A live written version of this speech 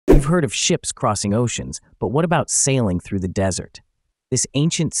You've heard of ships crossing oceans, but what about sailing through the desert? This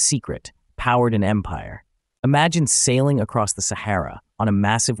ancient secret powered an empire. Imagine sailing across the Sahara on a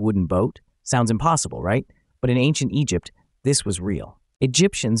massive wooden boat. Sounds impossible, right? But in ancient Egypt, this was real.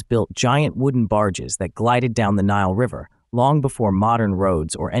 Egyptians built giant wooden barges that glided down the Nile River long before modern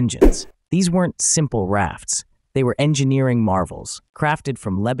roads or engines. These weren't simple rafts. They were engineering marvels, crafted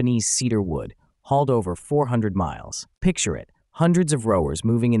from Lebanese cedar wood, hauled over 400 miles. Picture it, hundreds of rowers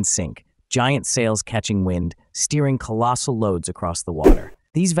moving in sync, giant sails catching wind, steering colossal loads across the water.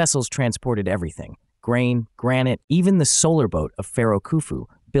 These vessels transported everything: grain, granite, even the solar boat of Pharaoh Khufu,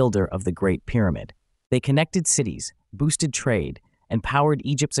 builder of the Great Pyramid. They connected cities, boosted trade, and powered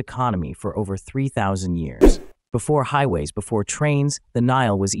Egypt's economy for over 3,000 years. Before highways, before trains, the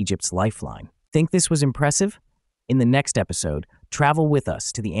Nile was Egypt's lifeline. Think this was impressive? In the next episode, travel with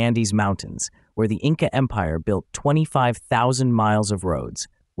us to the Andes Mountains, where the Inca Empire built 25,000 miles of roads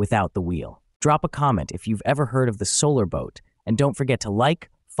without the wheel. Drop a comment if you've ever heard of the solar boat, and don't forget to like,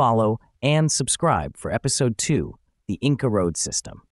 follow, and subscribe for episode 2, the Inca Road System.